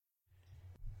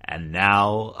And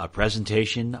now, a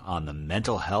presentation on the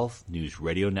Mental Health News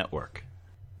Radio Network.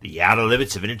 The Outer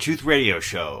Limits of Inner Truth Radio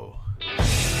Show.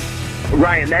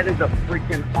 Ryan, that is a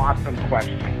freaking awesome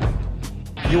question.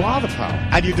 You are the power,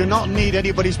 and you do not need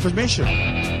anybody's permission.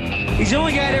 He's the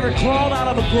only guy that ever crawled out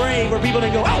of a grave where people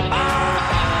didn't go, oh,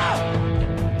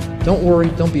 ah! Don't worry,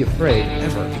 don't be afraid,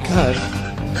 ever, because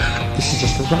this is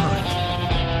just a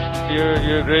ride. You're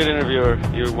a great interviewer.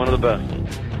 You're one of the best.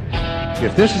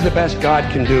 If this is the best God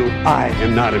can do, I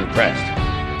am not impressed.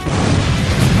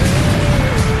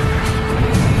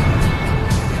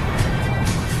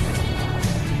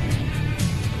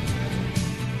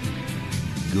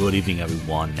 Good evening,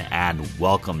 everyone, and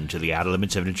welcome to the Outer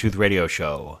Limits of Inner Truth Radio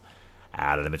Show,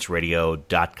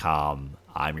 OuterLimitsRadio.com.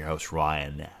 I'm your host,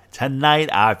 Ryan. Tonight,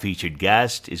 our featured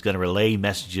guest is going to relay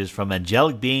messages from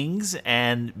angelic beings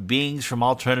and beings from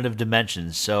alternative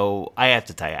dimensions. So I have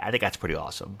to tell you, I think that's pretty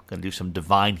awesome. Going to do some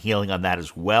divine healing on that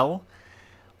as well,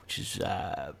 which is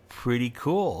pretty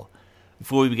cool.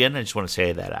 Before we begin, I just want to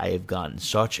say that I have gotten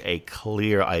such a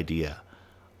clear idea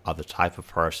of the type of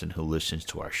person who listens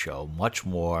to our show, much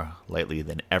more lately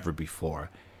than ever before.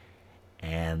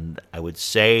 And I would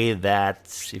say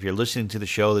that if you're listening to the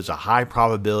show, there's a high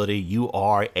probability you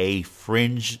are a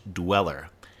fringe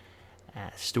dweller.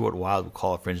 Stuart Wilde would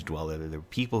call a fringe dweller. They're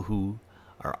people who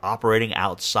are operating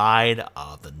outside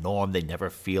of the norm. They never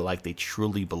feel like they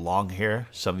truly belong here.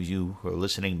 Some of you who are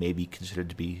listening may be considered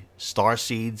to be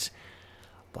starseeds.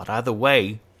 But either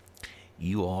way,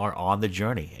 you are on the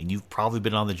journey. And you've probably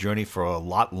been on the journey for a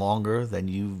lot longer than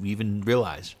you even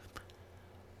realize.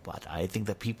 But I think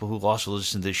that people who also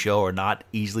listen to this show are not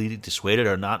easily dissuaded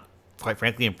or not, quite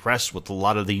frankly, impressed with a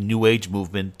lot of the New Age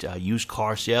movement used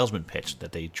car salesman pitch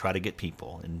that they try to get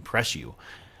people, impress you.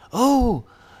 Oh,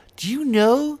 do you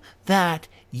know that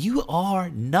you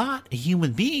are not a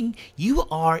human being? You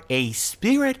are a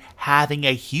spirit having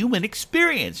a human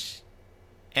experience.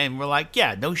 And we're like,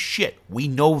 yeah, no shit. We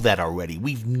know that already.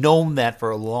 We've known that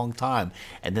for a long time.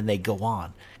 And then they go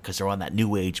on because they're on that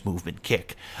New Age movement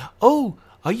kick. Oh,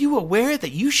 are you aware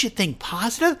that you should think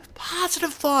positive?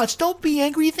 Positive thoughts. Don't be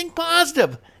angry. Think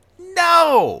positive.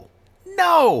 No.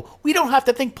 We don't have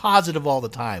to think positive all the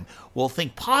time. We'll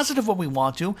think positive when we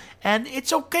want to, and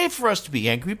it's okay for us to be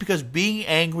angry because being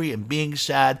angry and being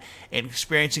sad and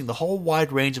experiencing the whole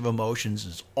wide range of emotions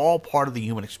is all part of the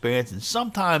human experience. And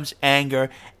sometimes anger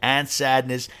and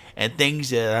sadness and things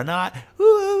that are not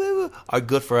are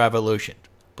good for evolution.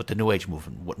 But the New Age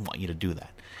movement wouldn't want you to do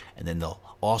that. And then they'll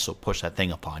also push that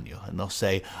thing upon you. And they'll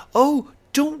say, oh,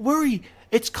 don't worry.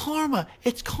 It's karma.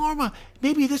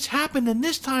 Maybe this happened in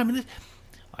this time. And this.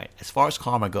 All right, as far as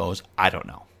karma goes, I don't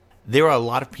know. There are a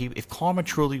lot of people. If karma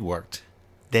truly worked,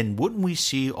 then wouldn't we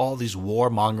see all these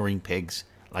warmongering pigs,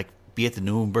 like be at the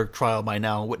Nuremberg trial by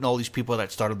now? Wouldn't all these people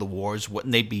that started the wars,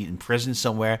 wouldn't they be in prison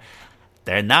somewhere?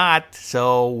 They're not.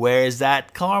 So where's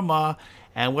that karma?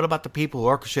 And what about the people who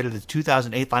orchestrated the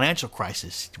 2008 financial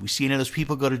crisis? Do we see any of those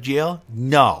people go to jail?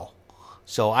 No.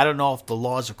 So I don't know if the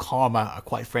laws of karma are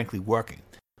quite frankly working.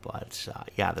 But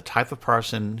yeah, the type of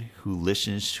person who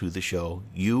listens to the show,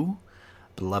 you,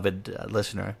 beloved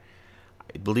listener,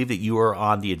 I believe that you are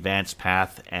on the advanced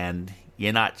path and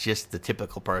you're not just the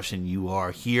typical person. You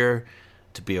are here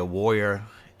to be a warrior.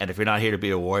 And if you're not here to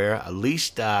be a warrior, at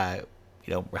least, we're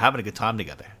having a good time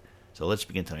together. So let's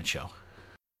begin tonight's show.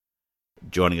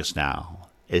 Joining us now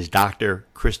is Dr.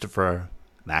 Christopher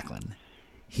Macklin.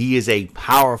 He is a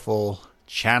powerful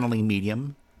channeling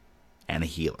medium and a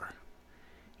healer.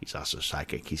 He's also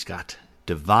psychic. He's got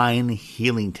divine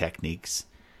healing techniques,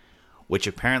 which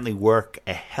apparently work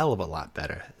a hell of a lot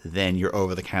better than your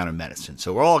over-the-counter medicine.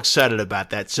 So we're all excited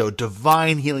about that. So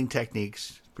divine healing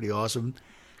techniques, pretty awesome.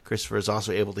 Christopher is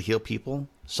also able to heal people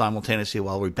simultaneously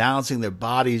while rebalancing their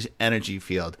body's energy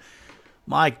field.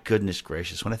 My goodness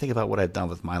gracious, when I think about what I've done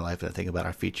with my life and I think about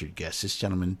our featured guest, this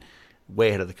gentleman, way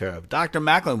ahead of the curve. Dr.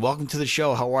 Macklin, welcome to the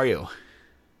show. How are you?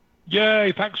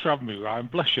 Yay, thanks for having me, Ryan.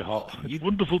 Bless your heart. It's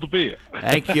wonderful to be here.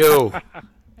 Thank you.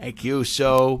 Thank you.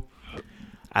 So,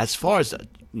 as far as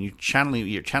your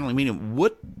channeling medium,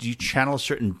 what do you channel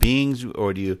certain beings,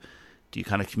 or do you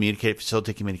kind of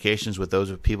facilitate communications with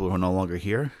those of people who are no longer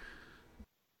here?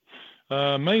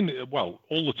 Mainly, all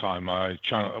the time. I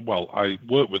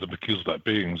work with the Melchizedek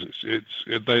beings.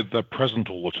 They're present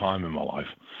all the time in my life.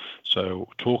 So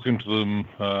talking to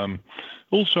them,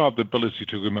 also have the ability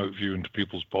to remote view into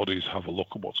people's bodies, have a look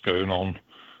at what's going on.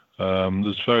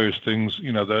 There's various things,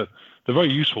 they're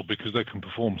very useful because they can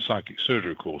perform psychic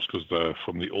surgery, of course, because they're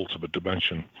from the ultimate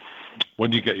dimension.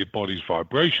 When you get your body's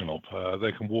vibration up,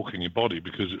 they can walk in your body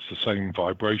because it's the same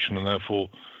vibration, and therefore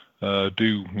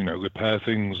do repair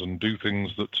things and do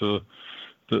things that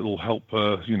will help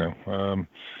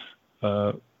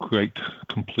create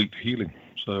complete healing.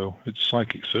 So it's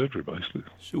psychic surgery, basically.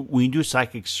 So when you do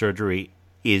psychic surgery,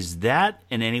 is that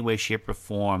in any way, shape, or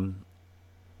form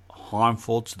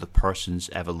harmful to the person's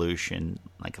evolution?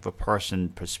 Like if a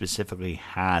person specifically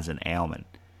has an ailment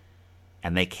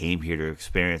and they came here to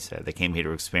experience it, they came here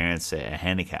to experience a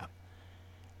handicap,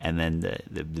 and then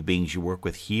the beings you work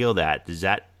with heal that, does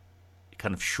that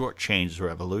kind of shortchange their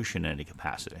evolution in any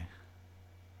capacity?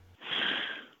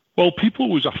 Well, people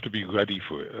always have to be ready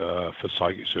for it, for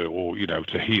psychic surgery, or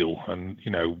to heal. And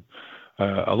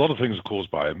a lot of things are caused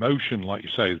by emotion. Like you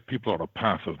say, people are on a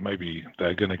path of maybe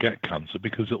they're going to get cancer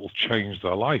because it will change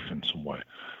their life in some way.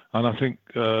 And I think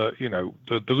there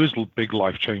is big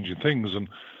life-changing things.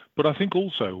 But I think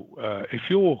also if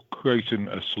you're creating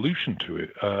a solution to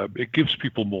it, it gives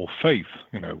people more faith.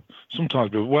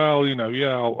 Sometimes people, well,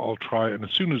 I'll try it. And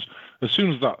as soon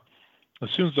as that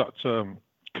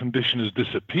condition has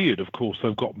disappeared, of course,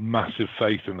 they've got massive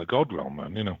faith in the God realm,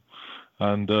 man.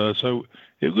 And so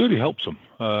it really helps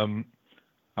them.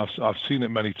 I've seen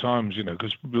it many times,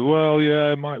 because well,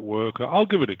 yeah, it might work. I'll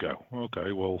give it a go.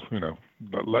 Okay, well,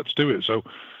 let's do it. So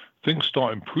things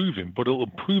start improving, but it'll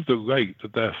improve the rate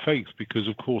of their faith because,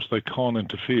 of course, they can't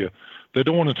interfere. They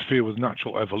don't want to interfere with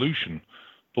natural evolution.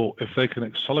 But if they can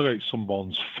accelerate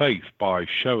someone's faith by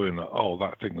showing that, oh,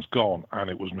 that thing's gone and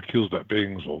it was Melchizedek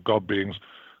beings or God beings,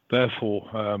 therefore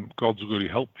God's really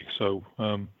helped me.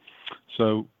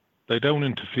 So they don't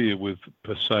interfere with,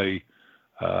 per se,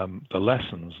 the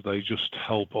lessons. They just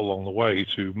help along the way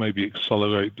to maybe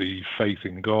accelerate the faith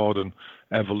in God and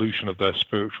evolution of their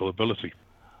spiritual ability.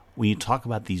 When you talk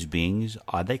about these beings,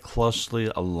 are they closely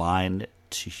aligned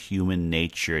to human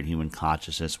nature and human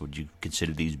consciousness? Would you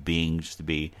consider these beings to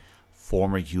be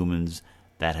former humans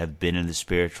that have been in the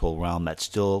spiritual realm that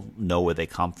still know where they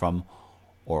come from?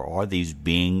 Or are these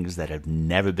beings that have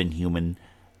never been human,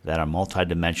 that are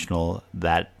multidimensional,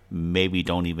 that maybe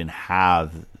don't even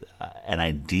have an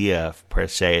idea per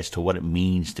se as to what it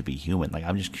means to be human? Like,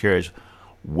 I'm just curious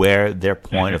where their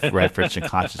point of reference and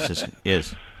consciousness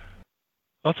is.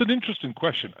 That's an interesting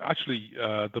question. Actually,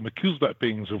 the Melchizedek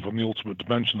beings are from the ultimate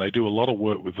dimension. They do a lot of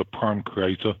work with the Prime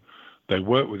Creator. They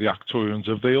work with the Arcturians.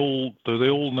 Do they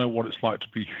all know what it's like to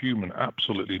be human?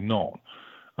 Absolutely not.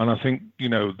 And I think,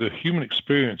 the human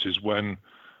experience is when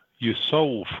your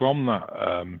soul from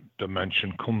that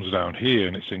dimension comes down here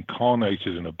and it's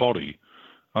incarnated in a body.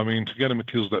 I mean, to get a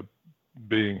Melchizedek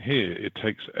being here, it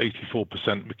takes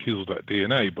 84% Melchizedek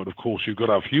DNA, but of course you've got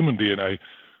to have human DNA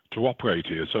to operate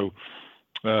here. So,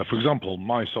 for example,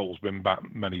 my soul's been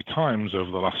back many times over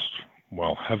the last,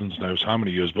 well, heavens knows how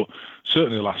many years, but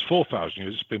certainly the last 4,000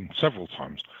 years, it's been several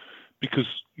times. Because,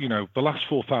 the last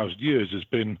 4,000 years has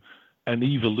been an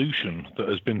evolution that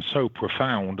has been so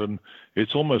profound, and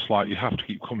it's almost like you have to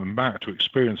keep coming back to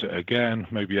experience it again,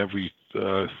 maybe every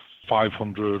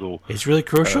 500 or it's really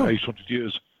crucial 800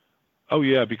 years. Oh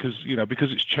yeah, because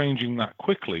it's changing that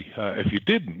quickly. If you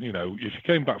didn't, if you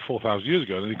came back 4,000 years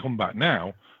ago and then you come back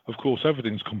now, of course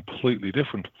everything's completely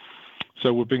different.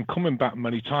 So we've been coming back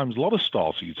many times. A lot of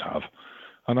starseeds have,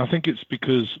 and I think it's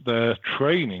because they're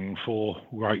training for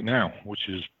right now, which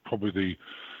is probably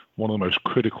one of the most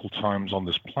critical times on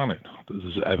this planet that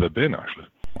there's ever been. Actually,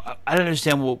 I don't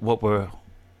understand what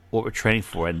we're training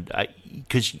for, and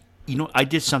because I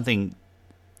did something.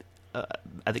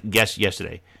 I think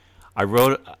yesterday, I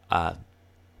wrote a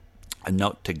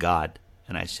note to God,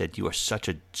 and I said, "You are such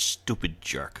a stupid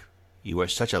jerk. You are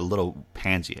such a little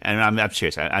pansy." And I'm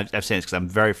serious. I'm saying this because I'm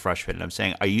very frustrated. I'm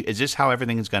saying, is this how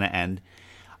everything is going to end?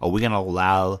 Are we going to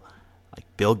allow like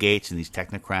Bill Gates and these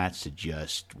technocrats to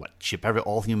just ship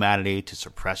all humanity, to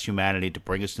suppress humanity, to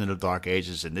bring us into the dark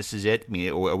ages, and this is it? I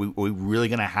mean, are we really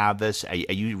going to have this? Are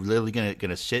you really going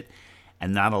to sit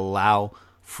and not allow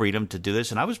freedom to do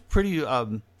this? And I was pretty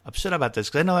upset about this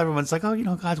because I know everyone's like,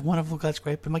 oh, God's wonderful, God's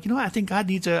great. But I'm like, I think God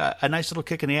needs a nice little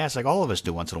kick in the ass, like all of us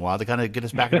do once in a while, to kind of get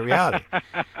us back into reality.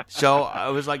 So I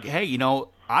was like, hey,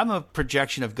 I'm a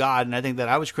projection of God, and I think that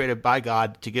I was created by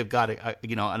God to give God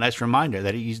a nice reminder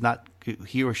that he's not,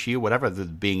 he or she or whatever the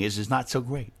being is not so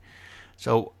great.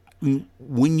 So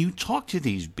when you talk to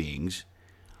these beings,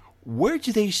 where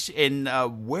do they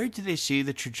see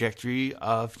the trajectory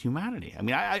of humanity? I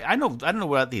mean, I don't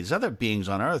know about these other beings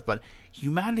on Earth, but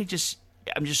humanity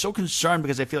I'm just so concerned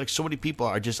because I feel like so many people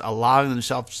are just allowing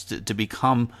themselves to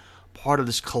become part of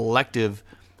this collective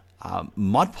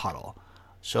mud puddle.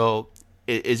 So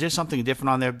is there something different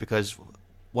on there? Because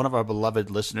one of our beloved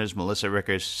listeners, Melissa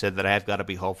Rickers, said that I have got to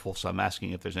be hopeful. So I'm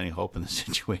asking if there's any hope in the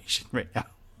situation right now.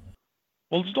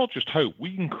 Well, it's not just hope.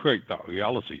 We can create that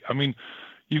reality. I mean,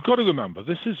 you've got to remember,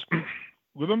 this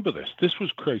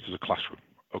was created as a classroom.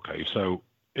 Okay, so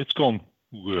it's gone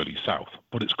really south,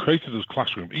 but it's created as a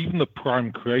classroom. Even the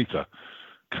prime creator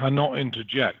cannot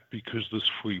interject because there's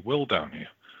free will down here.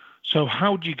 So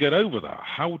how do you get over that?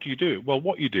 How do you do it? Well,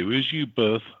 what you do is you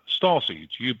birth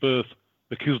starseeds, you birth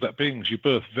Melchizedek beings, you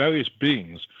birth various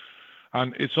beings,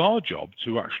 and it's our job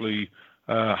to actually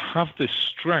have this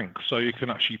strength so you can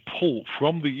actually pull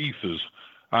from the ethers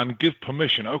and give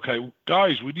permission. Okay,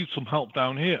 guys, we need some help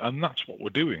down here, and that's what we're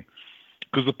doing.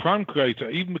 Because the prime creator,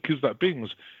 even Melchizedek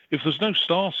beings, if there's no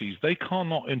starseeds, they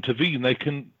cannot intervene. They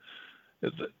can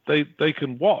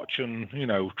watch and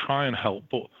try and help,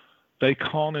 but they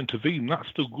can't intervene.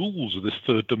 That's the rules of this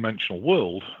third dimensional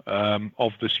world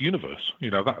of this universe.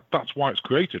 That's why it's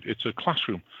created. It's a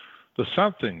classroom. The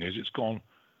sad thing is it's gone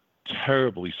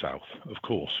terribly south, of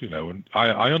course, and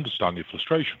I understand your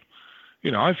frustration.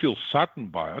 I feel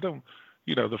saddened by it. I don't,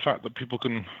 the fact that people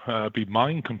can be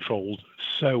mind controlled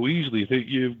so easily, that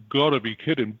you've got to be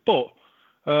kidding. But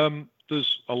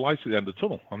there's a light at the end of the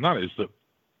tunnel, and that is that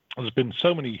there's been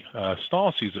so many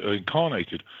starseeds that are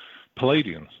incarnated,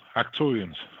 Palladians,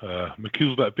 Arcturians,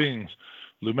 Melchizedek beings,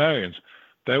 Lumerians.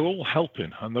 They're all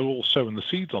helping, and they're all sowing the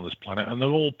seeds on this planet, and they're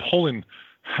all pulling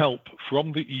help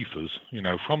from the ethers,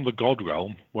 from the God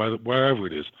realm, wherever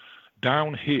it is,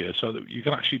 down here, so that you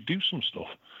can actually do some stuff.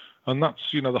 And that's,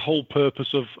 the whole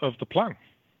purpose of the plan.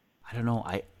 I don't know.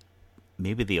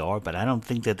 Maybe they are, but I don't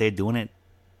think that they're doing it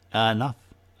enough,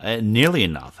 nearly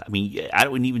enough. I mean, I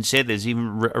wouldn't even say there's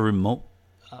even a remote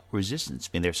resistance.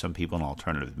 I mean, there's some people in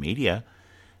alternative media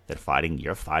that are fighting.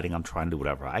 You're fighting. I'm trying to do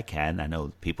whatever I can. I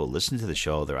know people listen to the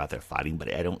show. They're out there fighting,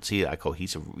 but I don't see a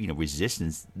cohesive,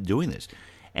 resistance doing this.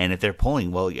 And if they're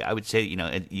pulling, well, I would say,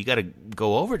 you got to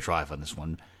go overdrive on this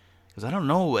one, because I don't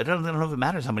know. I don't know if it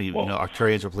matters how many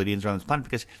Arcturians or Palladians are on this planet,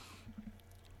 because,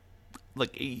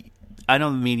 look, I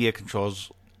know the media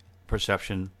controls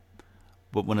perception,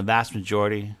 but when a vast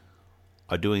majority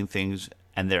are doing things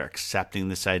and they're accepting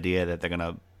this idea that they're going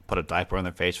to put a diaper on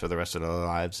their face for the rest of their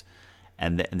lives,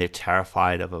 and they're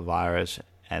terrified of a virus,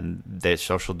 and they're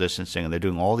social distancing, and they're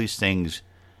doing all these things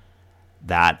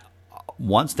that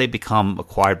once they become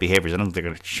acquired behaviors, I don't think they're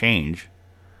going to change.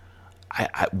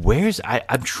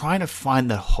 I'm trying to find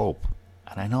the hope,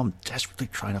 and I know I'm desperately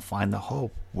trying to find the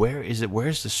hope. Where is it?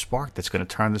 Where's the spark that's going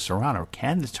to turn this around, or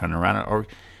can this turn around, or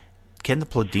can the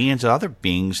Pleiadians and other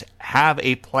beings have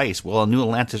a place? Will a new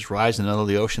Atlantis rise in the middle of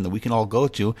the ocean that we can all go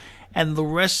to, and the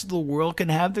rest of the world can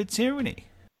have their tyranny?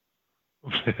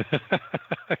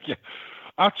 Yeah,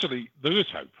 actually, there is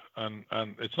hope, and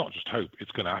it's not just hope;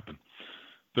 it's going to happen.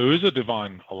 There is a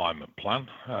divine alignment plan.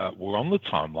 We're on the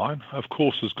timeline. Of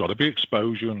course, there's got to be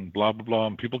exposure and blah, blah, blah,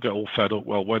 and people get all fed up.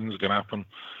 Well, when's it going to happen?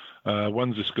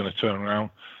 When's this going to turn around?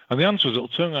 And the answer is it'll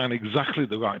turn around exactly at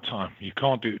the right time. You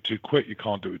can't do it too quick. You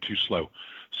can't do it too slow.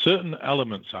 Certain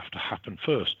elements have to happen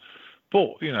first.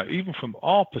 But, even from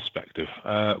our perspective,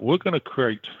 we're going to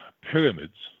create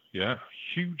pyramids,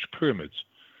 huge pyramids,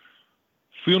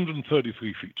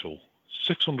 333 feet tall,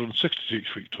 666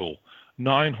 feet tall,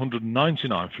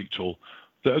 999 feet tall,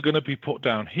 that are going to be put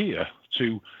down here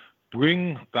to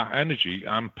bring that energy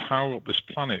and power up this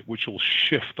planet, which will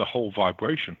shift the whole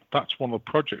vibration. That's one of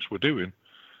the projects we're doing,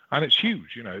 and it's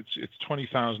huge. It's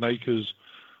 20,000 acres,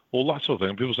 all that sort of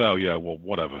thing. People say, "Oh yeah, well,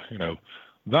 whatever."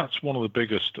 That's one of the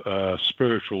biggest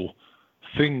spiritual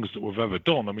things that we've ever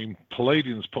done. I mean,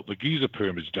 Palladians put the Giza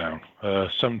pyramids down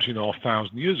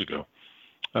 17,500 years ago.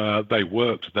 They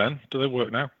worked then. Do they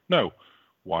work now? No.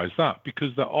 Why is that?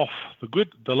 Because they're off the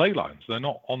grid, the ley lines. They're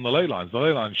not on the ley lines. The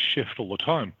ley lines shift all the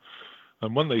time.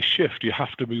 And when they shift, you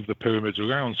have to move the pyramids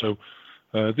around. So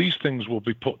these things will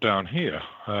be put down here,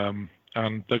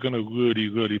 and they're going to really,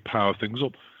 really power things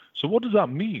up. So what does that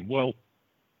mean? Well,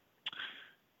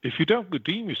 if you don't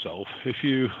redeem yourself, if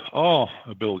you are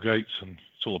a Bill Gates and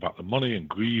it's all about the money and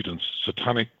greed and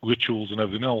satanic rituals and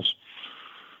everything else,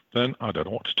 then I don't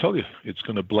know what to tell you. It's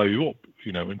going to blow you up,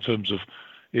 in terms of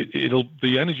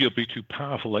the energy will be too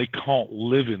powerful. They can't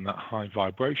live in that high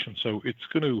vibration. So it's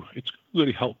going to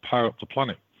really help power up the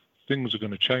planet. Things are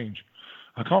going to change.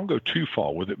 I can't go too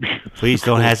far with it. Please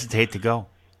don't hesitate to go.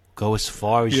 Go as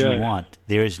far as you want.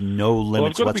 There is no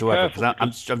limits whatsoever.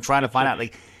 Because I'm trying to find out.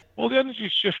 Well, the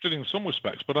energy's shifted in some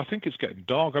respects, but I think it's getting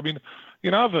dark. I mean,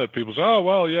 I've heard people say, "Oh,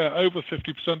 well, yeah, over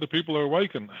 50% of people are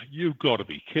awakened." You've got to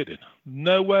be kidding.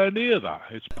 Nowhere near that.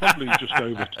 It's probably just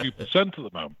over 2% at the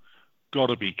moment. Got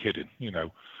to be kidding,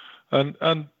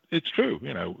 and it's true.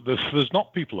 There's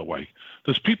not people awake.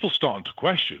 There's people starting to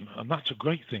question, and that's a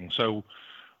great thing. So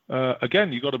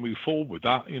again, you've got to move forward with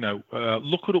that.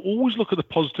 Always look at the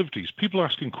positivities. People are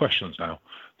asking questions now.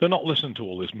 They're not listening to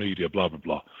all this media, blah, blah,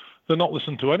 blah. They're not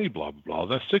listening to any blah, blah, blah.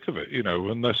 They're sick of it,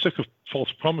 and they're sick of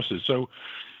false promises. So,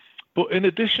 but in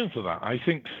addition to that, I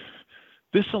think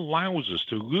this allows us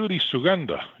to really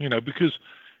surrender, because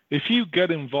if you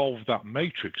get involved with that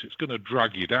matrix, it's going to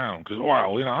drag you down because,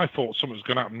 I thought something was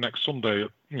going to happen next Sunday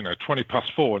at, 20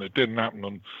 past 4 and it didn't happen.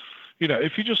 And,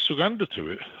 if you just surrender to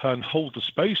it and hold the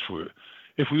space for it,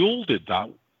 if we all did that,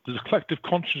 the collective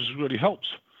consciousness really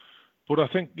helps. But I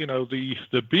think,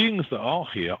 the beings that are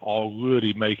here are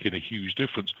really making a huge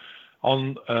difference.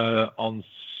 On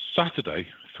Saturday,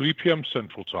 3 p.m.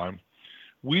 Central Time,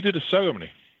 we did a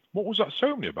ceremony. What was that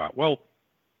ceremony about? Well,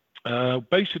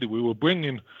 basically, we were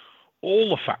bringing all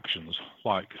the factions,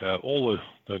 like all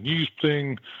the news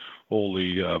thing, all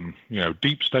the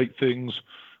deep state things,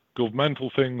 governmental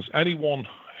things, anyone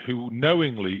who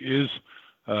knowingly is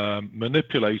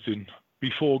manipulating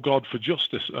before God for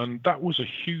justice. And that was a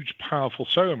huge, powerful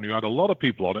ceremony. We had a lot of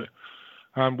people on it.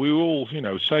 And we were all,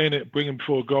 saying it, bring them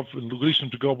before God and release them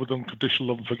to God with unconditional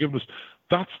love and forgiveness.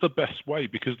 That's the best way,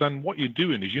 because then what you're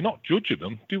doing is you're not judging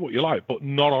them, do what you like, but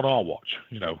not on our watch.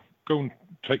 Go and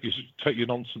take your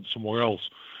nonsense somewhere else.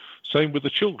 Same with the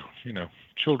children.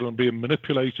 Children being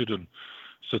manipulated and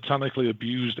satanically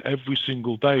abused every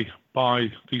single day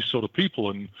by these sort of people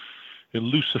and in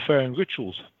Luciferian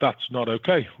rituals. That's not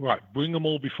okay. Right, bring them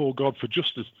all before God for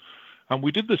justice. And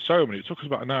we did this ceremony. It took us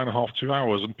about an hour and a half, 2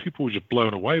 hours, and people were just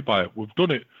blown away by it. We've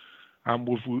done it, and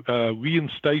we've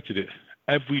reinstated it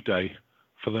every day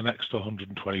for the next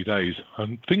 120 days.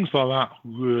 And things like that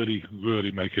really,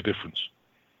 really make a difference.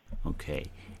 Okay.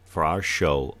 For our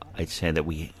show, I'd say that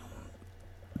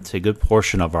it's a good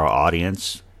portion of our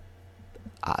audience,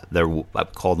 I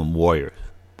call them warriors,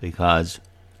 because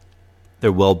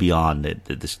they're well beyond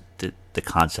the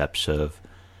concepts of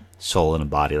soul and a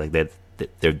body. Like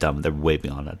they're done. They're way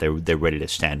beyond that. They're ready to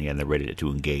stand here and they're ready to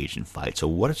engage and fight. So,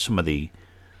 what are some of the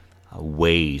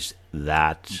ways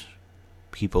that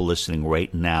people listening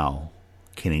right now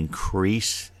can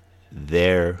increase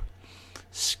their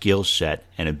skill set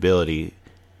and ability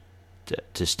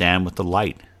to stand with the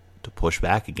light, to push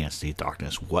back against the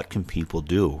darkness? What can people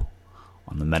do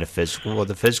on the metaphysical or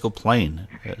the physical plane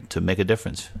to make a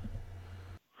difference?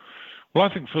 Well,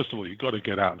 I think, first of all, you've got to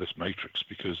get out of this matrix,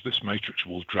 because this matrix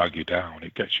will drag you down.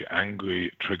 It gets you angry,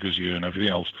 it triggers you and everything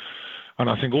else. And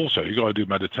I think also you've got to do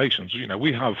meditations.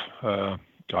 We have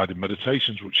guided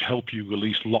meditations which help you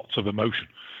release lots of emotion.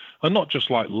 And not just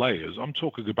like layers. I'm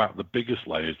talking about the biggest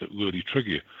layers that really trigger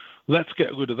you. Let's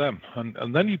get rid of them.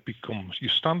 And then you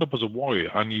stand up as a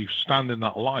warrior and you stand in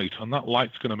that light, and that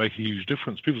light's going to make a huge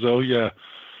difference. People say, oh, yeah,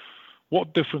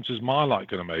 what difference is my light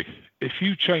going to make? If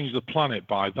you change the planet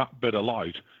by that bit of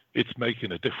light, it's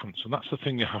making a difference. And that's the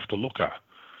thing you have to look at.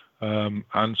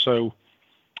 And so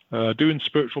doing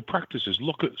spiritual practices,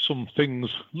 look at some things,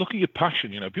 look at your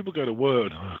passion. People go to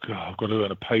work, oh, God, I've got to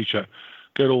earn a paycheck,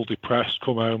 get all depressed,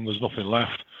 come home, there's nothing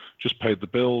left, just paid the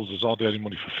bills, there's hardly any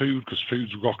money for food because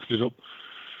food's rocketed up.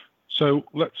 So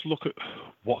let's look at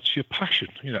what's your passion.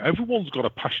 Everyone's got a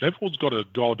passion, everyone's got a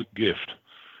God gift.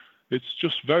 It's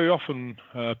just very often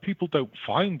people don't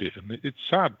find it, and it's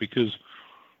sad, because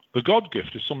the God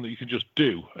gift is something that you can just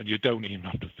do and you don't even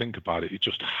have to think about it. It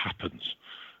just happens.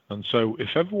 And so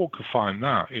if everyone could find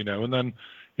that, and then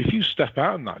if you step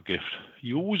out in that gift,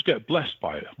 you always get blessed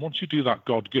by it. Once you do that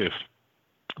God gift,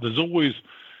 there's always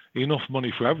enough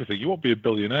money for everything. You won't be a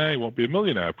billionaire, you won't be a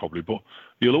millionaire probably, but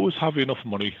you'll always have enough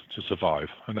money to survive.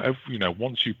 And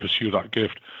once you pursue that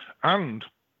gift, and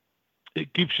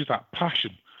it gives you that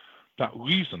passion, that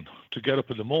reason to get up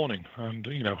in the morning and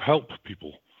help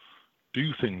people,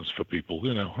 do things for people,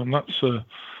 and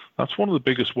that's one of the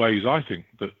biggest ways I think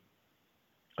that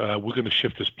we're going to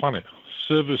shift this planet.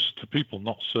 Service to people,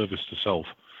 not service to self.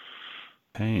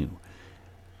 Okay.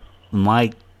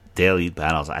 My daily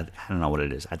battles, I don't know what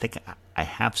it is. I think I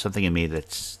have something in me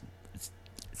it's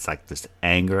like this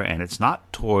anger, and it's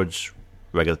not towards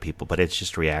regular people, but it's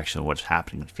just a reaction to what's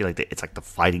happening. I feel like it's like the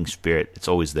fighting spirit. It's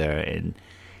always there, and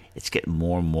it's getting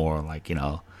more and more like,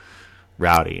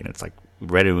 rowdy, and it's like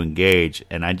ready to engage.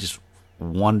 And I just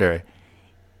wonder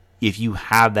if you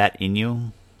have that in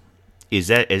you. Is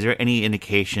there any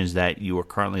indications that you are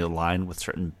currently aligned with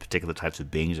certain particular types of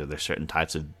beings? Are there certain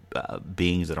types of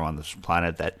beings that are on this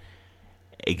planet that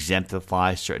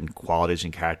exemplify certain qualities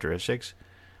and characteristics?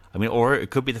 I mean, or it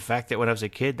could be the fact that when I was a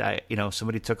kid,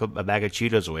 somebody took a bag of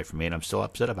Cheetos away from me, and I'm still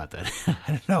upset about that.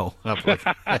 I don't know.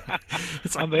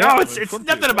 It's like, no, it's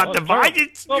nothing about the vine.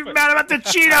 You're mad about the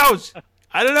Cheetos.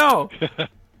 I don't know.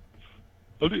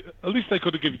 At least they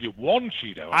could have given you one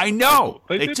Cheeto. I know.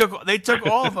 They didn't. took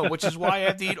all of them, which is why I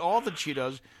have to eat all the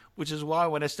Cheetos, which is why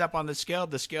when I step on the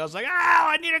scale's like,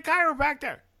 I need a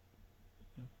chiropractor.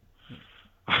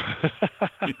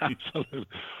 Absolutely.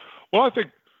 Well,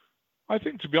 I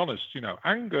think to be honest,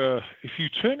 anger, if you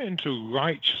turn it into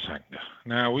righteous anger,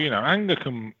 now, anger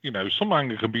can, some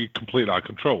anger can be completely out of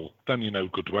control. Then you're no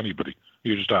good to anybody.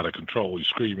 You're just out of control. You're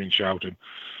screaming, shouting.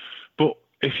 But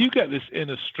if you get this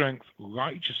inner strength,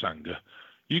 righteous anger,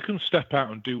 you can step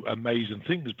out and do amazing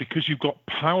things because you've got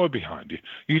power behind you.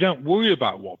 You don't worry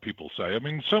about what people say. I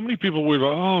mean, so many people worry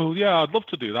about, oh, yeah, I'd love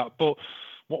to do that, but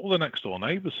what will the next door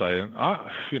neighbor say? And,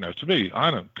 to me, I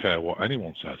don't care what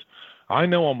anyone says. I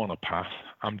know I'm on a path.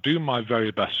 I'm doing my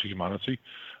very best for humanity.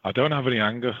 I don't have any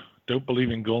anger. Don't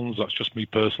believe in guns. That's just me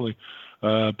personally.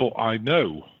 But I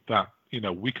know that,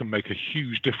 we can make a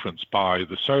huge difference by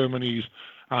the ceremonies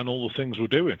and all the things we're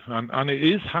doing. And it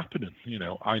is happening.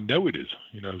 I know it is.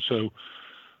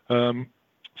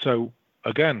 So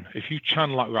again, if you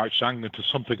channel that righteous anger to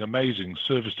something amazing,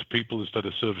 service to people instead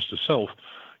of service to self,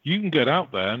 you can get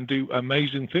out there and do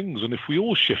amazing things. And if we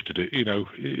all shifted it,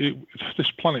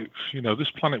 this planet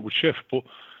would shift. But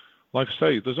like I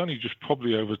say, there's only just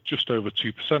over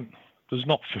 2%. There's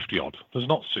not 50 odd. There's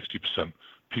not 60%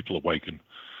 people awaken.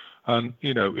 And,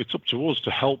 it's up to us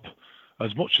to help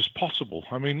as much as possible.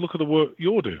 I mean, look at the work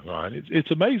you're doing, Ryan.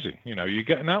 It's amazing. You're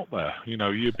getting out there.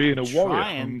 You're being a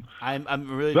warrior.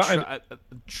 I'm really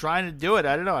trying to do it.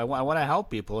 I don't know. I want to help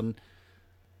people. And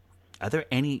are there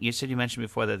any? You mentioned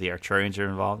before that the Arcturians are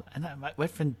involved. And my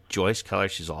friend Joyce Keller,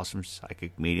 she's awesome,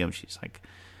 psychic medium. She's like,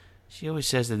 she always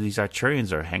says that these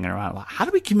Arcturians are hanging around. Well, how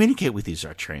do we communicate with these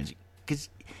Arcturians? Because,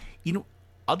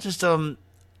 I'll just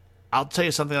I'll tell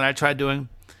you something that I tried doing.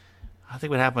 I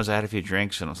think what happened was I had a few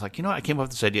drinks, and I was like, I came up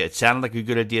with this idea. It sounded like a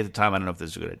good idea at the time. I don't know if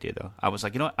this is a good idea, though. I was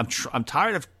like, I'm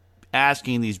tired of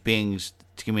asking these beings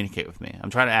to communicate with me. I'm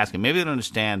trying to ask them. Maybe they don't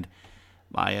understand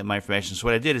my information. So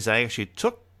what I did is I actually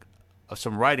took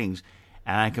some writings,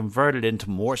 and I converted it into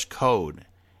Morse code,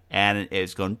 and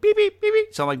it's going beep, beep, beep,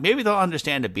 beep. So I'm like, maybe they'll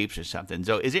understand the beeps or something.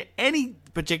 So is there any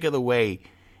particular way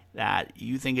that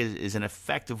you think is an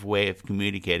effective way of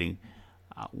communicating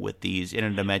with these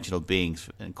interdimensional beings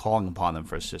and calling upon them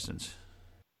for assistance?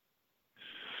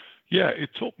 Yeah, it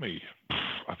took me,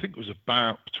 I think it was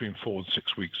about between 4 and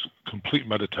 6 weeks, complete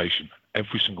meditation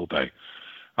every single day.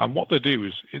 And what they do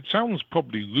is, it sounds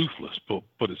probably ruthless,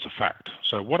 but it's a fact.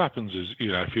 So what happens is,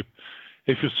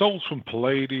 if your soul's from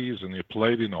Pleiades and you're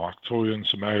Pleiadian or Arcturian,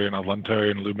 Sumerian,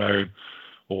 Atlantarian, Lumerian,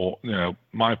 or,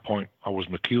 my point, I was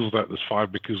Melchizedek, there's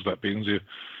 5 Melchizedek beings here.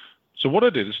 So what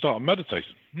I did is start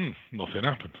meditating. Nothing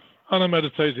happened. And I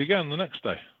meditated again the next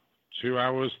day. 2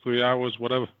 hours, 3 hours,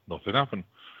 whatever. Nothing happened.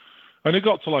 And it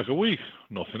got to like a week.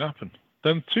 Nothing happened.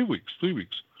 Then 2 weeks, 3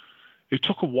 weeks. It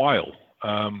took a while.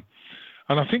 And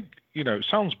I think, it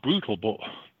sounds brutal, but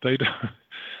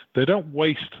they don't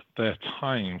waste their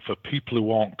time for people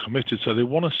who aren't committed. So they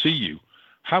want to see you.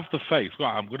 Have the faith.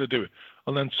 Right, I'm going to do it.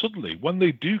 And then suddenly, when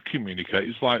they do communicate,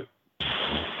 it's like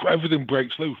everything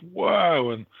breaks loose. Wow.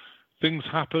 And things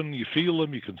happen, you feel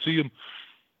them, you can see them.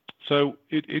 So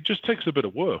it just takes a bit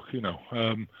of work,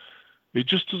 It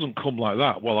just doesn't come like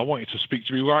that. Well, I want you to speak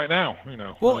to me right now,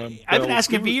 Well, I've been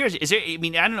asking for years. Is there? I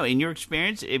mean, I don't know. In your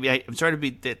experience, I'm sorry to be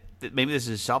that maybe this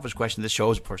is a selfish question. This show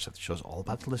is, of course, the show's all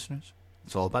about the listeners.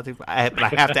 It's all about the. I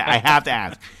have to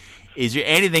ask. Is there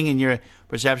anything in your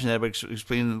perception that would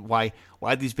explain why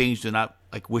these beings do not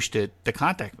wish to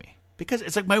contact me? Because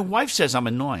it's like my wife says I'm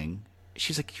annoying.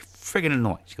 She's like, you're friggin'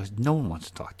 annoying. She goes, no one wants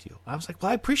to talk to you. I was like,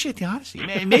 well, I appreciate the honesty.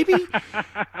 Maybe,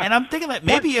 and I'm thinking that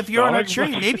maybe if you're on our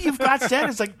journey, maybe you've got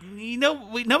standards. Like, we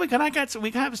can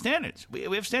have standards. We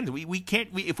have standards. We can't.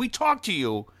 If we talk to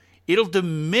you, it'll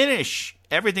diminish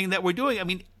everything that we're doing. I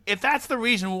mean, if that's the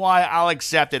reason why, I'll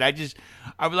accept it.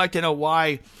 I would like to know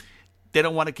why they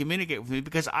don't want to communicate with me,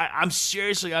 because I'm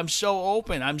so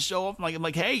open. I'm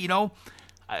like, hey,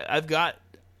 I've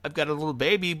got a little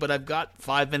baby, but I've got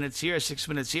 5 minutes here, 6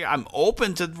 minutes here. I'm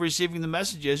open to receiving the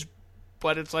messages,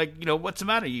 but it's like, what's the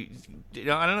matter? I don't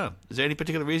know. Is there any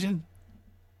particular reason?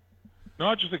 No,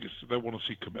 I just think they want to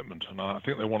see commitment, and I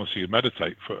think they want to see you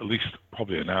meditate for at least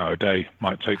probably an hour a day.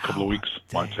 Might take a couple of weeks,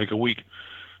 might take a week.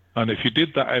 And if you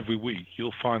did that every week,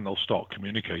 you'll find they'll start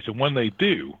communicating. When they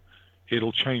do,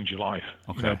 it'll change your life.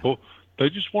 Okay. But they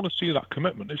just want to see that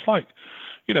commitment. It's like,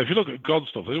 if you look at God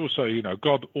stuff, they always say,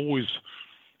 God always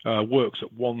works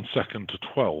at 1 second to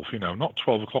 12, not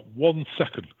 12 o'clock, 1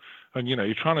 second. And,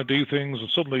 you're trying to do things and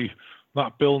suddenly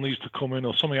that bill needs to come in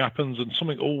or something happens and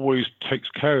something always takes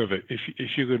care of it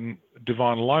if you're in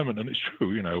divine alignment. And it's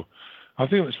true, I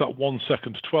think it's that 1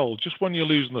 second to 12. Just when you're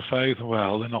losing the faith,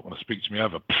 well, they're not going to speak to me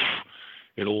ever.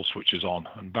 It all switches on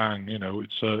and bang,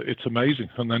 it's amazing.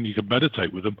 And then you can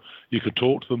meditate with them, you can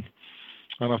talk to them.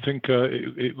 And I think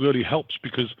it really helps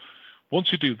because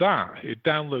once you do that, it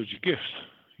downloads your gifts.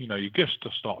 Your gifts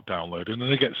to start downloading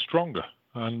and they get stronger.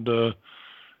 And,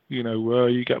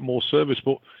 you get more service.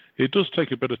 But it does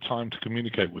take a bit of time to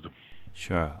communicate with them.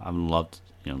 Sure, I'd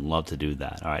love to do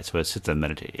that. All right, so it's just a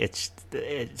meditation. It's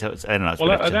I don't know.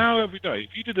 Well, an hour every day.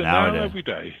 If you did an hour every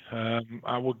day,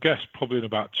 I would guess probably in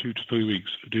about 2 to 3 weeks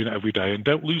doing it every day. And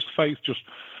don't lose faith. Just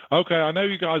okay. I know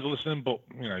you guys are listening, but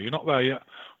you're not there yet.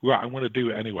 Right, I'm going to do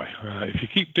it anyway. If you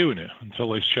keep doing it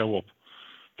until they show up,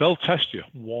 they'll test you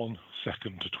 1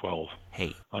 second to 12.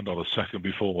 Hey, and not a second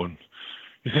before and.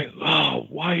 You think, oh,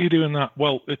 why are you doing that?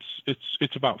 Well,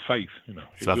 it's about faith,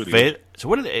 It's about faith. So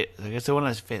what are they? I guess the one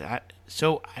is faith.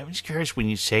 So I'm just curious when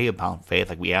you say about faith,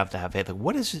 like we have to have faith. Like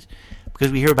what is it?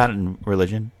 Because we hear about it in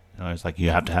religion. It's like you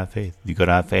have to have faith. You got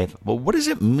to have faith. Well, what does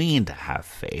it mean to have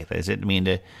faith? Does it mean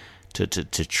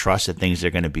to trust that things are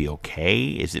going to be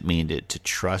okay? Does it mean to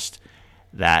trust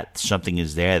that something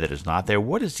is there that is not there?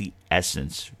 What is the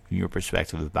essence, from your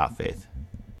perspective, about faith?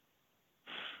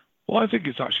 Well, I think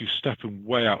it's actually stepping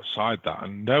way outside that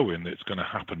and knowing that it's going to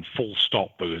happen full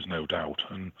stop, there is no doubt.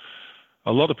 And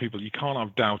a lot of people, you can't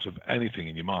have doubt of anything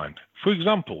in your mind. For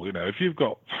example, if you've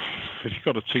got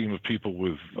a team of people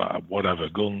with whatever,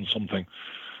 guns, something,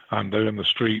 and they're in the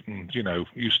street and,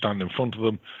 you stand in front of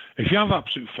them, if you have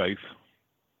absolute faith,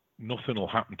 nothing will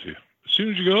happen to you. As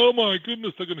soon as you go, oh my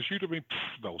goodness, they're going to shoot at me,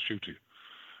 they'll shoot you.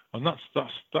 And that's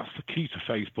the key to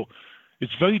faith. But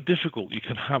it's very difficult. You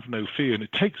can have no fear, and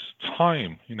it takes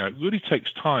time. It really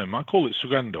takes time. I call it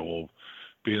surrender, or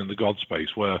being in the God space,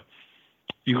 where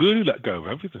you really let go of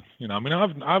everything.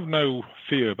 I have no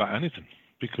fear about anything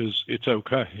because it's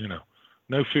okay.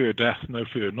 No fear of death, no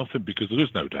fear of nothing because there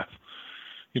is no death.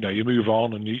 You move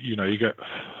on, and you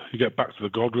get back to the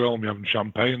God realm. You're having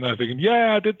champagne there, thinking,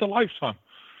 yeah, I did the lifetime.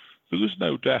 There is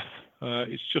no death.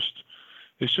 It's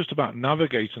just about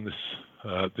navigating this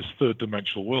third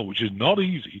dimensional world, which is not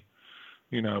easy.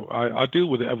 I deal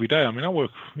with it every day. I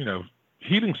work,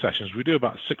 healing sessions. We do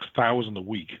about 6,000 a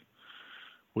week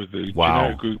with the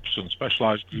generic groups and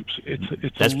specialized groups.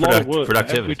 It's a lot of work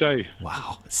every day.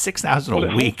 Wow, 6,000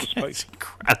 a week. That's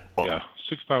incredible. Yeah,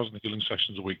 6,000 healing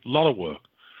sessions a week. A lot of work.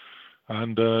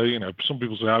 And, some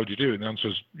people say, how do you do it? And the answer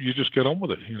is, you just get on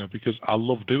with it, because I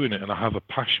love doing it and I have a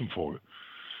passion for it.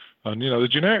 And, the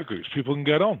generic groups, people can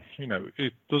get on.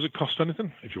 Does it cost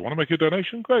anything? If you want to make a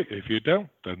donation, great. If you don't,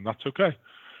 then that's okay.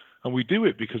 And we do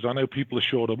it because I know people are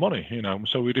short of money,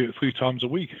 so we do it 3 times a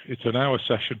week. It's an hour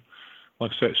session.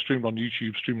 Like I said, it's streamed on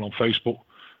YouTube, streamed on Facebook,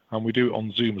 and we do it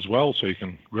on Zoom as well, so you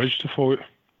can register for it.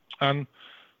 And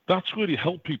that's really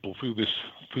helped people through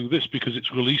this because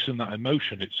it's releasing that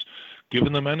emotion. It's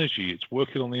giving them energy. It's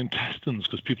working on the intestines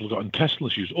because people have got intestinal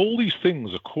issues. All these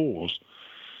things are caused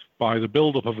by the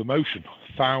buildup of emotion,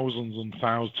 thousands and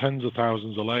thousands, tens of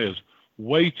thousands of layers,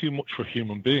 way too much for a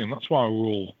human being. That's why we're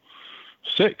all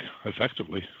sick,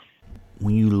 effectively.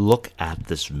 When you look at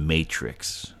this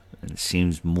matrix, it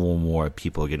seems more and more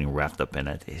people are getting wrapped up in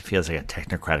it. It feels like a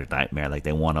technocratic nightmare, like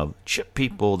they want to chip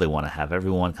people, they want to have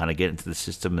everyone kind of get into the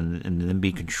system and then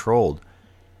be controlled.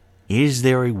 Is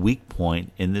there a weak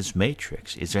point in this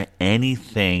matrix? Is there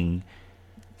anything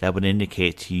that would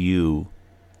indicate to you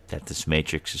that this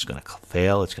matrix is going to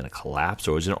fail, it's going to collapse,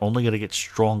 or is it only going to get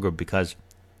stronger because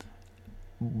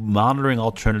monitoring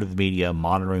alternative media,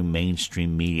 monitoring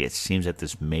mainstream media, it seems that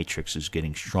this matrix is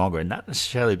getting stronger, and not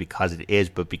necessarily because it is,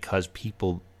 but because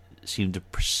people seem to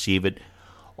perceive it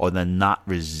or they're not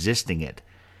resisting it.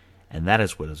 And that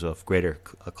is what is of greater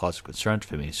cause of concern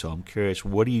for me. So I'm curious,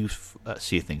 what do you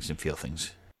see things and feel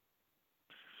things?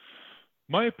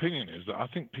 My opinion is that I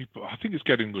think it's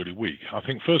getting really weak. I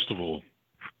think, first of all,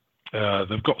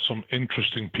 they've got some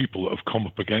interesting people that have come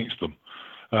up against them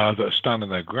that are standing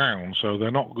their ground, so they're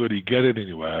not really getting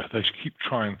anywhere. They keep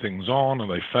trying things on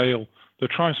and they fail. They're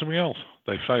trying something else.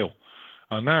 They fail.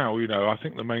 And now, I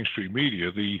think the mainstream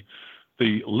media, the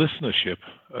listenership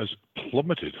has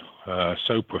plummeted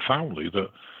so profoundly that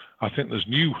I think there's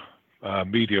new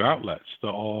media outlets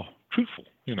that are truthful,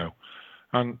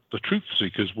 and the truth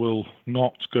seekers will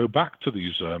not go back to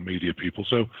these media people.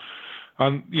 So,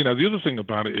 and the other thing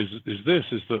about it is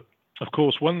that, of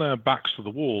course, when their backs to the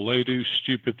wall, they do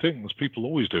stupid things. People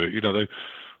always do it. They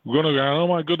run around, oh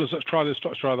my goodness, let's try this,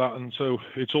 let's try that. And so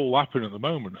it's all happening at the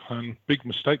moment, and big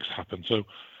mistakes happen. So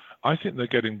I think they're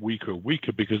getting weaker and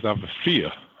weaker because they have a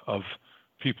fear of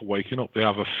people waking up. They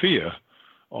have a fear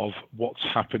of what's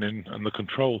happening and the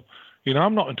control. You know,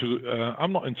 I'm not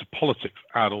into politics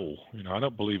at all. You know, I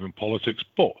don't believe in politics,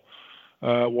 but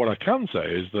what I can say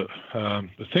is that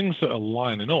the things that are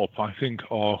lining up, I think,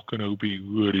 are going to be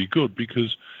really good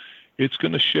because it's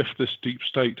going to shift this deep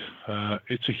state.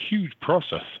 It's a huge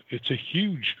process. It's a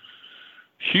huge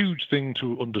thing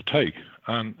to undertake,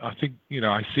 and I think, you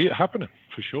know, I see it happening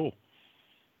for sure.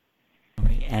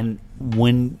 And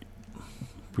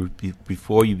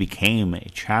before you became a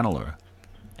channeler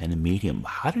and a medium,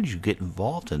 how did you get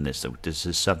involved in this? Is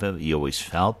this something that you always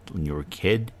felt when you were a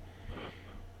kid?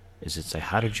 Is it like,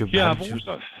 how did you? Yeah,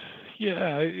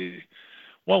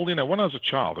 well, you know, when I was a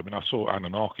child, I mean, I saw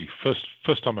Anunnaki.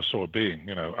 First time I saw a being,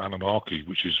 you know, Anunnaki,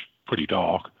 which is pretty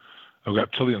dark, a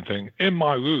reptilian thing, in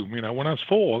my room, you know, when I was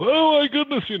 4. Oh, my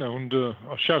goodness, you know, and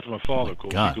I shouted to my father, of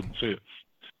course, he couldn't see it.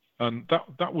 And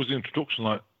that was the introduction,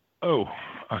 like, oh,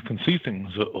 I can see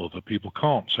things that other people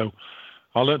can't. So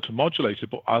I learned to modulate it,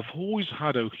 but I've always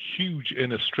had a huge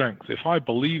inner strength. If I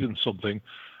believe in something,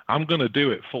 I'm going to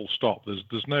do it full stop.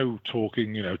 There's no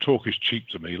talking, you know, talk is cheap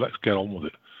to me. Let's get on with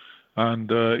it. And,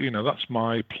 you know, that's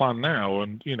my plan now.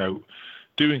 And, you know,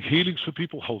 doing healings for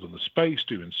people, holding the space,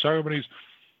 doing ceremonies,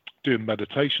 doing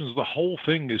meditations, the whole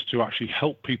thing is to actually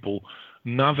help people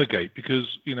navigate,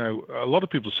 because, you know, a lot of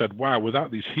people said, wow,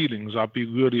 without these healings, I'd be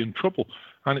really in trouble.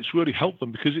 And it's really helped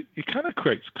them because it kind of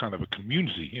creates kind of a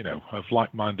community, you know, of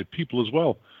like-minded people as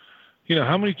well. You know,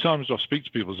 how many times do I speak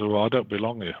to people and say, well, I don't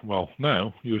belong here? Well,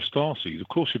 no, you're a starseed. Of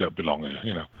course you don't belong here,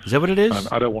 you know. Is that what it is? And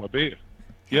I don't want to be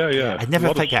here. Yeah. I never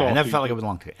felt like I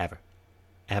belonged to it, ever.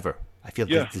 I feel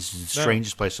like this is the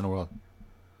strangest place in the world.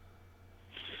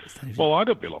 Well, I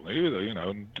don't belong here either, you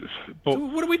know. But so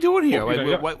what are we doing here? Why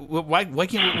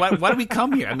do we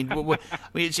come here? I mean,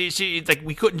 it's like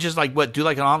we couldn't just do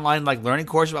an online learning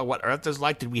course about what Earth is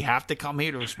like. Did we have to come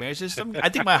here to experience this? I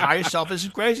think my higher self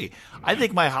isn't crazy. I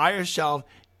think my higher self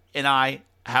and I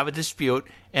have a dispute,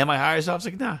 and my higher self's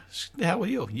like, nah, the hell with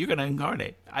you. You're going to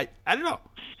incarnate. I don't know.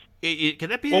 Can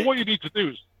that be? Well, what you need to do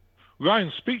is,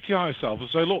 Ryan, speak to your higher self and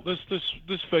say, look,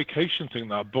 this vacation thing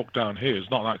that I booked down here is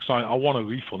not that exciting. I want a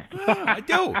refund. I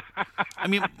do. I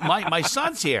mean, my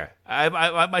son's here. I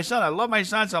love my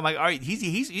son, so I'm like, all right,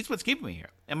 he's what's keeping me here,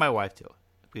 and my wife too.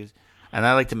 And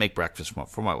I like to make breakfast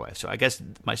for my wife. So I guess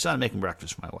my son making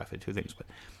breakfast for my wife are two things. But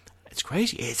it's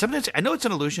crazy. Sometimes I know it's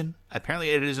an illusion. Apparently,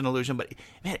 it is an illusion. But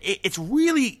man, it's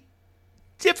really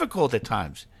difficult at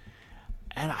times,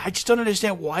 and I just don't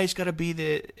understand why it's got to be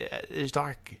this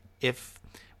dark. If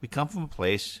we come from a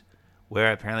place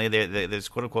where apparently there's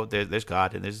quote unquote there's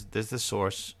God and there's the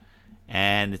source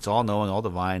and it's all knowing, all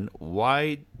divine,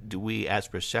 why do we as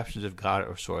perceptions of God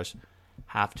or source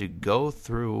have to go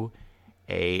through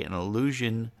an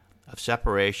illusion of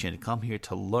separation to come here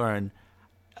to learn?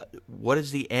 What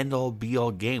is the end-all, be-all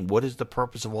game? What is the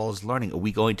purpose of all this learning? Are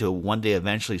we going to one day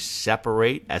eventually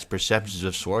separate as perceptions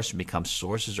of source and become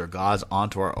sources or gods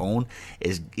onto our own?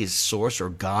 Is source or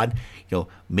God,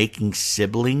 making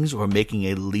siblings or making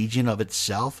a legion of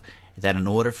itself? That in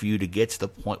order for you to get to the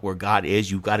point where God is,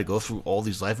 you've got to go through all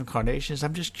these life incarnations?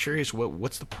 I'm just curious,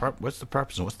 what's the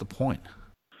purpose and what's the point?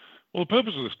 Well, the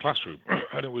purpose of this classroom,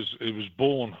 and it was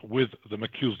born with the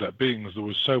Melchizedek beings. There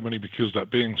were so many Melchizedek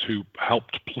beings who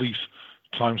helped police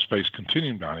time-space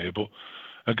continuum down here. But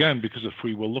again, because if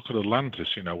we will look at Atlantis,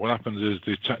 what happens is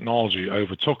the technology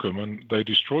overtook them and they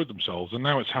destroyed themselves. And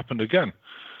now it's happened again.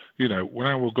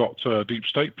 Now we've got deep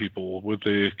state people with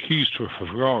the keys to a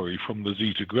Ferrari from the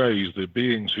Zeta Greys, the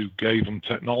beings who gave them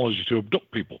technology to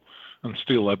abduct people and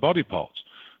steal their body parts.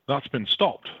 That's been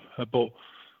stopped. But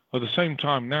at the same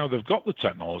time, now they've got the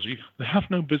technology, they have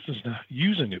no business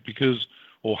using it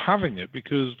or having it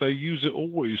because they use it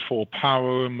always for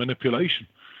power and manipulation.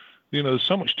 There's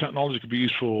so much technology could be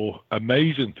used for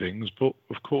amazing things, but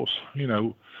of course,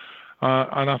 and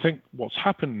I think what's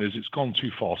happened is it's gone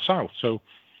too far south. So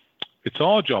it's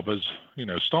our job as,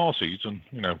 starseeds and,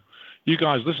 you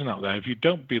guys listen out there, if you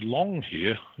don't belong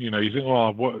here, you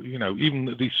think, even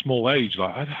at this small age,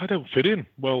 I don't fit in.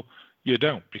 Well, you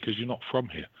don't because you're not from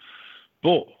here.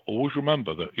 But always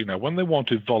remember that, when they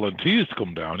wanted volunteers to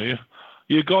come down here,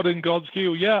 you got in God's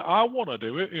queue. Yeah, I want to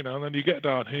do it, and then you get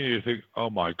down here, you think, oh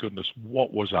my goodness,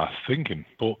 what was I thinking?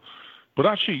 But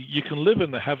actually, you can live in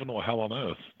the heaven or hell on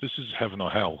earth. This is heaven or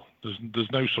hell.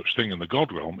 There's no such thing in the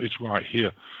God realm. It's right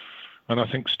here. And I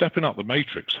think stepping out the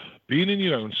matrix, being in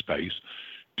your own space,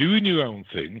 doing your own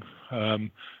thing,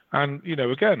 and,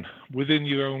 again, within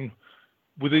your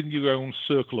own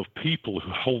circle of people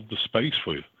who hold the space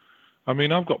for you. I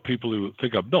mean, I've got people who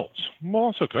think I'm nuts.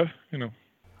 Well, that's okay. I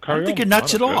don't think you're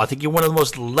nuts at all. I think you're one of the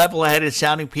most level-headed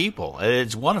sounding people.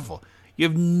 It's wonderful. You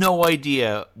have no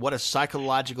idea what a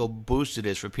psychological boost it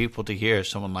is for people to hear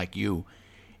someone like you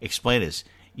explain this.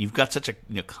 You've got such a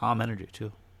calm energy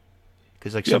too.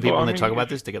 Because like some people when they talk about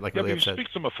this, they get like really upset. You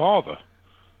speak to my father.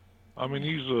 I mean,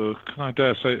 he's can I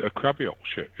dare say, a crabby old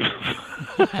shit. I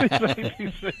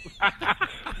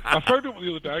phoned him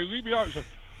the other day. Leave me out. He said,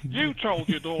 "You told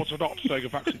your daughter not to take a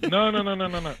vaccine." No.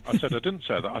 I said, I didn't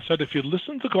say that. I said, if you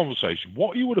listen to the conversation,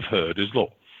 what you would have heard is,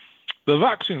 look, the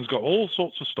vaccine's got all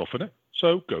sorts of stuff in it,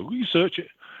 so go research it.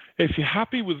 If you're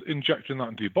happy with injecting that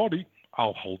into your body,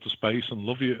 I'll hold the space and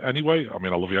love you anyway. I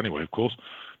mean, I love you anyway, of course,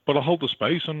 but I'll hold the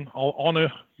space and I'll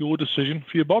honour your decision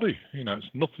for your body. It's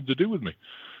nothing to do with me.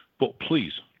 But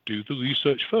please do the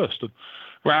research first. And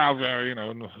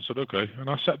and I said, okay. And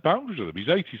I set boundaries with him. He's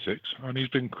 86 and he's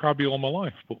been crabby all my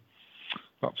life. But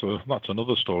that's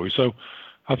another story. So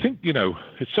I think,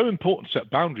 it's so important to set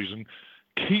boundaries and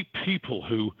keep people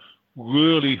who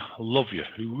really love you,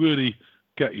 who really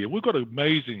get you. We've got an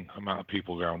amazing amount of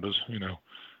people around us,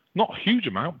 not a huge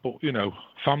amount, but,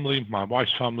 family, my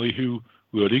wife's family who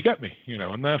really get me,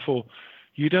 and therefore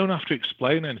you don't have to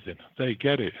explain anything. They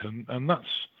get it. And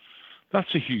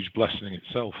that's a huge blessing in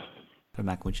itself.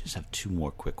 Mac, we just have two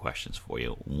more quick questions for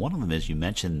you. One of them is, you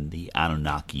mentioned the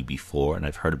Anunnaki before, and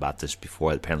I've heard about this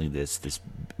before. Apparently this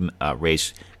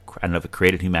race, I don't know if it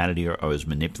created humanity or is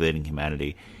manipulating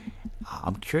humanity.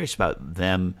 I'm curious about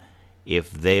them,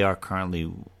 if they are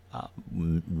currently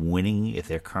winning, if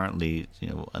they're currently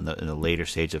in the later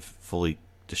stage of fully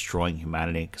destroying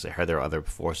humanity, because I heard there are other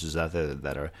forces out there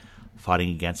that are fighting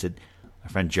against it. My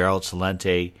friend Gerald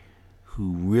Celente,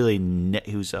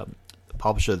 who's a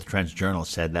publisher of the Trends Journal,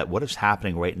 said that what is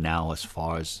happening right now as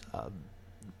far as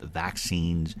the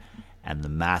vaccines and the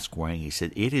mask wearing, he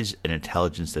said it is an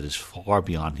intelligence that is far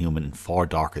beyond human and far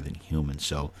darker than human.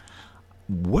 So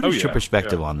what is your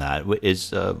perspective on that?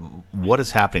 What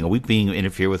is happening? Are we being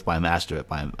interfered with by an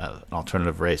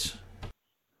alternative race?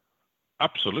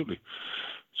 Absolutely.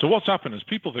 So what's happened is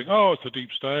people think, it's the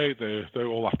deep state. They're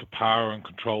all after power and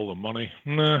control and money.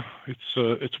 No,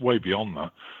 it's way beyond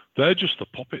that. They're just the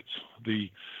puppets.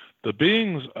 The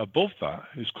beings above that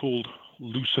is called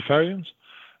Luciferians,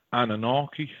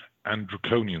 Anunnaki, and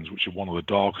Draconians, which are one of the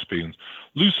darkest beings.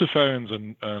 Luciferians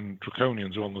and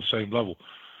Draconians are on the same level.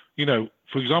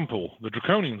 For example, the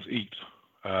Draconians eat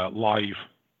live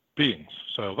beings,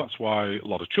 so that's why a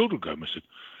lot of children go missing,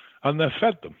 and they're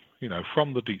fed them,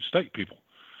 from the deep state people.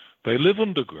 They live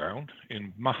underground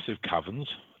in massive caverns.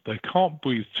 They can't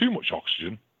breathe too much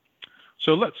oxygen.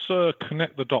 So let's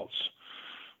connect the dots.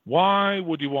 Why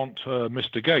would you want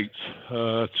Mr. Gates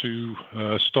to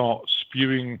start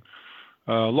spewing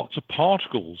lots of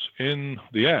particles in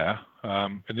the air,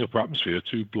 in the upper atmosphere,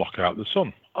 to block out the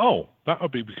sun? Oh, that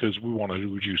would be because we want to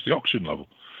reduce the oxygen level.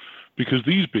 Because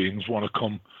these beings want to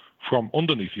come from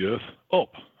underneath the earth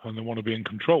up, and they want to be in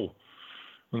control.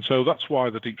 And so that's why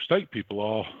the deep state people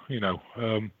are,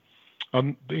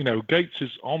 Gates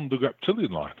is on the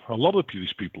reptilian line. A lot of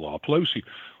these people are. Pelosi,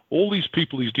 all these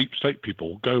people, these deep state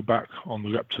people, go back on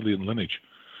the reptilian lineage.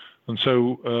 And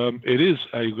so it is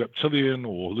a reptilian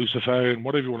or Luciferian,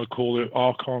 whatever you want to call it,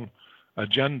 Archon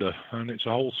agenda. And it's a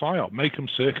whole psyop. Make them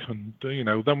sick, and,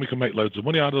 then we can make loads of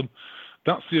money out of them.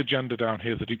 That's the agenda down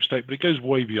here, the deep state. But it goes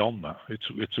way beyond that.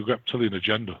 It's a reptilian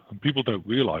agenda, and people don't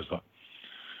realize that.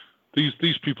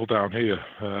 These people down here,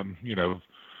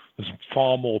 there's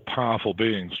far more powerful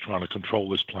beings trying to control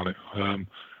this planet,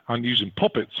 and using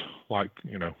puppets like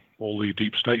all the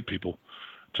deep state people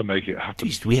to make it happen.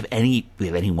 Jeez, do we have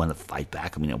anyone to fight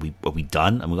back? I mean, are we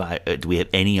done? I mean, do we have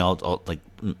any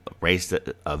race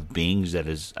of beings that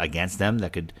is against them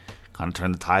that could kind of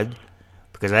turn the tide?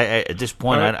 Because at this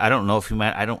point, I don't know if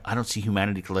I don't see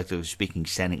humanity, collectively speaking,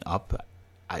 standing up.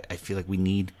 I feel like we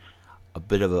need a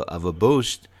bit of a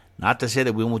boost. Not to say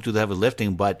that we won't do the heavy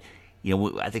lifting, but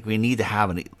I think we need to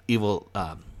have an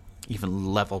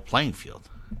even level playing field.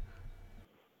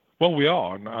 Well, we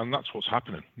are, and that's what's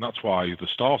happening. And that's why the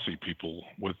Starseed people,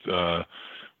 with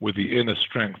the inner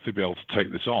strength to be able to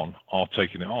take this on, are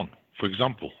taking it on. For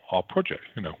example, our project,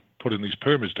 putting these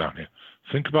pyramids down here.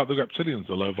 Think about the reptilians,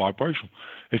 the low vibration.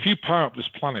 If you power up this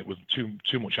planet with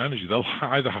too much energy, they'll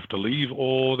either have to leave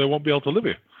or they won't be able to live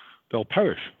here. They'll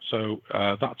perish. So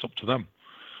that's up to them.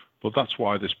 But that's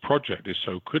why this project is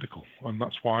so critical, and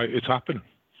that's why it's happening.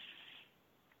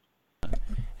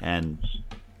 And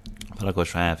another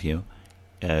question I have for you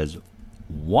is,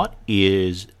 what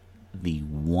is the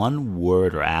one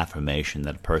word or affirmation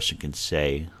that a person can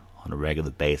say on a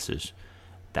regular basis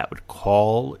that would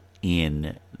call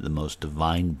in the most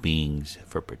divine beings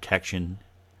for protection,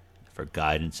 for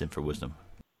guidance, and for wisdom?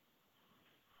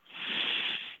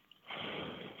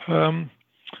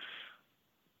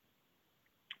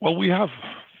 Well, we have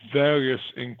various,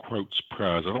 in quotes,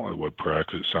 prayers. I don't like the word prayer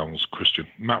because it sounds Christian.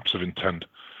 Maps of intent.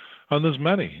 And there's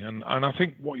many. And I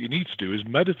think what you need to do is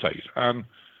meditate. And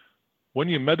when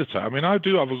you meditate, I mean, I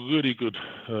do have a really good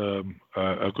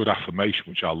affirmation,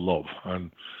 which I love.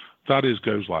 And that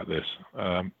goes like this.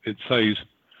 It says,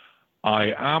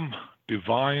 I am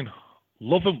divine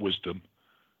love and wisdom,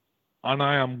 and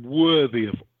I am worthy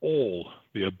of all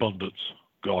the abundance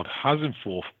God has in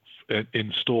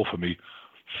store for me.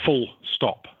 Full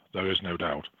stop. There is no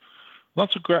doubt.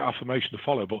 That's a great affirmation to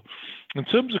follow. But in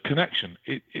terms of connection,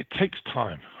 it takes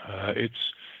time.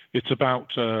 It's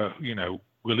about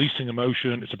releasing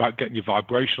emotion. It's about getting your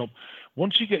vibration up.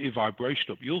 Once you get your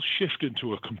vibration up, you'll shift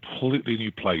into a completely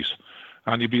new place,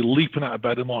 and you'll be leaping out of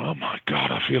bed in the morning. Oh my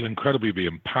God, I feel incredible. You'll be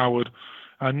empowered,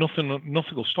 and nothing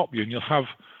will stop you.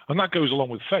 And that goes along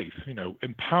with faith.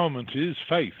 Empowerment is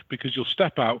faith, because you'll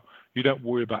step out. You don't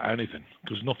worry about anything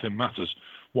because nothing matters.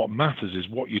 What matters is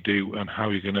what you do and how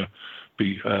you're going to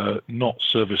be not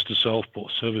service to self, but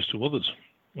service to others.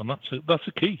 And that's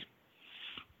a key.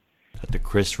 Dr.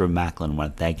 Christopher Macklin, I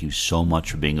want to thank you so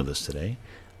much for being with us today.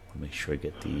 I'll make sure I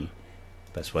get the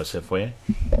best website for you.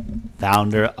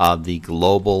 Founder of the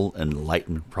Global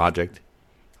Enlightenment Project.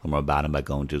 Learn more about him by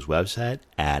going to his website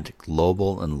at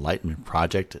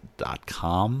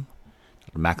globalenlightenmentproject.com.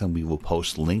 Dr. Macklin, we will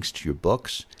post links to your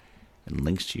books and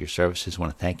links to your services. I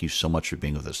want to thank you so much for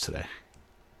being with us today.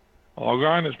 Oh,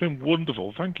 Ryan, it's been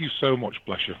wonderful. Thank you so much.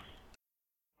 Bless you.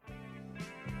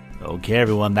 Okay,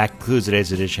 everyone, that concludes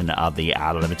today's edition of the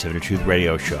Outer Limits of Inner Truth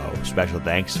radio show. Special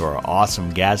thanks to our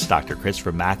awesome guest, Dr.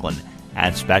 Christopher Macklin,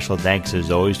 and special thanks, as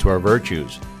always, to our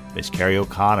virtues, Miss Carrie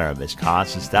O'Connor, Miss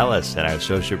Constance Dellis, and our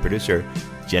associate producer,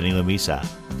 Jenny Lamisa.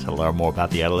 To learn more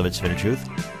about the Outer Limits of Inner Truth,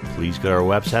 please go to our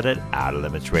website at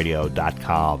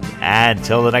outerlimitsradio.com. And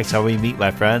until the next time we meet,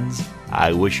 my friends,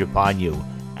 I wish upon you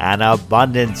an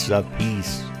abundance of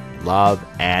peace, love,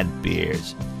 and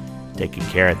beers. Take good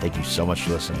care, and thank you so much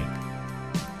for listening.